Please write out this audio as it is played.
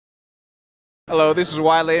Hello, this is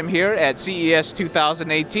Wiley. Here at CES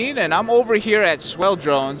 2018, and I'm over here at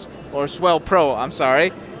SwellPro, I'm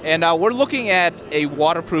sorry, and we're looking at a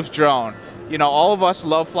waterproof drone. You know, all of us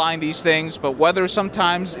love flying these things, but weather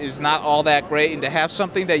sometimes is not all that great, and to have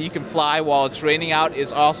something that you can fly while it's raining out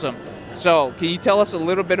is awesome. So, can you tell us a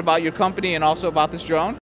little bit about your company and also about this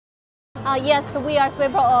drone? Yes, we are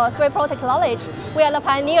SwellPro Technology. We are the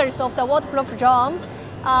pioneers of the waterproof drone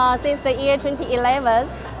since the year 2011.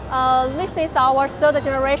 This is our third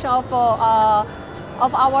generation of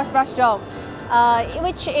our splash drone,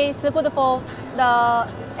 which is good for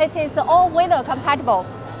it is all weather compatible.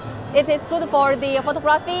 It is good for the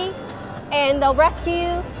photography and the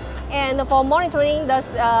rescue and for monitoring the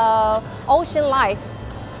ocean life.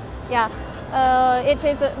 Yeah,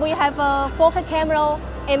 we have a focal camera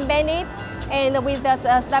embedded and with the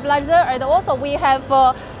stabilizer, and also we have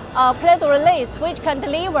a plate release which can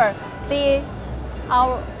deliver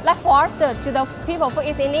our life raft to the people who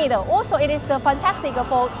is in need. Also, it is fantastic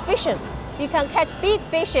for fishing. You can catch big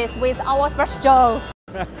fishes with our splash drone.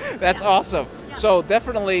 That's awesome. So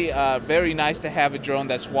definitely very nice to have a drone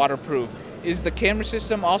that's waterproof. Is the camera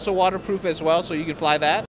system also waterproof as well, so you can fly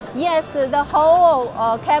that? Yes, the whole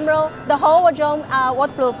camera, the whole drone are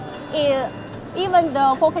waterproof. Even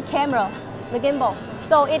the focal camera, the gimbal,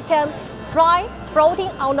 so it can fly floating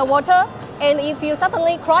on the water. And if you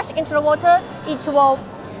suddenly crash into the water, it will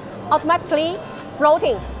automatically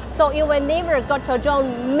floating. So you will never get your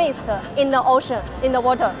drone missed in the ocean, in the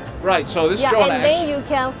water. Right, so this drone and then you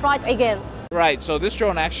can fly it again. Right, so this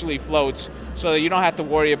drone actually floats, so you don't have to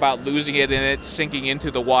worry about losing it and it sinking into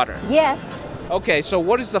the water. Yes. Okay, so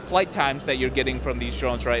what is the flight times that you're getting from these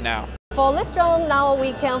drones right now? For this drone now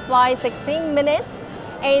we can fly 16 minutes,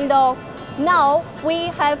 and now we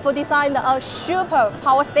have designed a super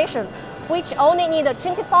power station which only need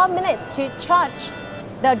 24 minutes to charge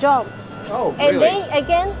the drone. Oh, really? And then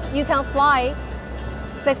again, you can fly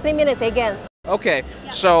 60 minutes again. Okay,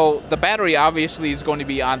 so the battery obviously is going to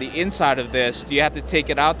be on the inside of this. Do you have to take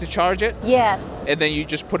it out to charge it? Yes. And then you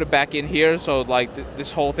just put it back in here, so like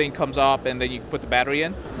this whole thing comes up and then you put the battery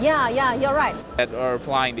in? Yeah, you're right. That are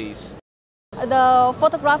flying these? The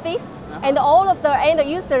photographies and all of the end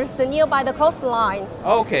users nearby the coastline.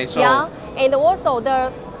 Okay, so... Yeah, and also the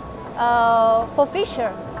for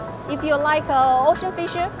fisher, if you like ocean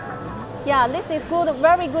fisher, yeah, this is good,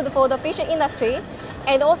 very good for the fishing industry,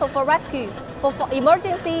 and also for rescue, for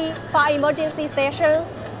emergency, fire emergency station,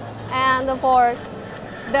 and for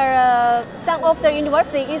the some of the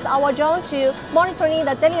university use our drone to monitoring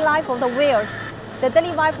the daily life of the whales, the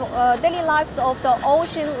daily lives of the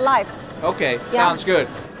ocean lives. Okay, yeah. Sounds good.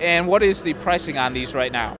 And what is the pricing on these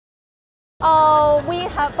right now? We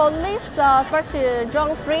have for this special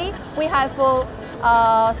drone 3, we have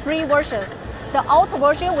 3 versions. The auto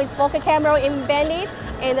version with focal camera embedded,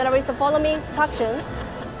 and there is a follow-me function.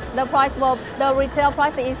 The retail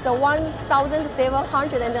price is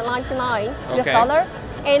 $1,799 US dollar.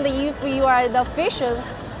 And if you are the fishing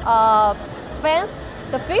fans,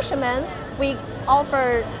 the fishermen, we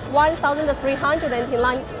offer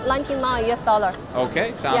 $1,399 US dollar.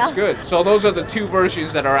 Okay, sounds good. So those are the 2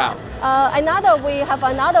 versions that are out. We have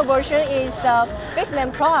another version is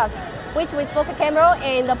Fisherman Plus, which with focal camera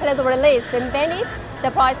and the plate release embedded. The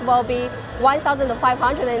price will be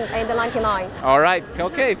 $1,599. All right.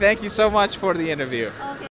 Okay. Thank you so much for the interview.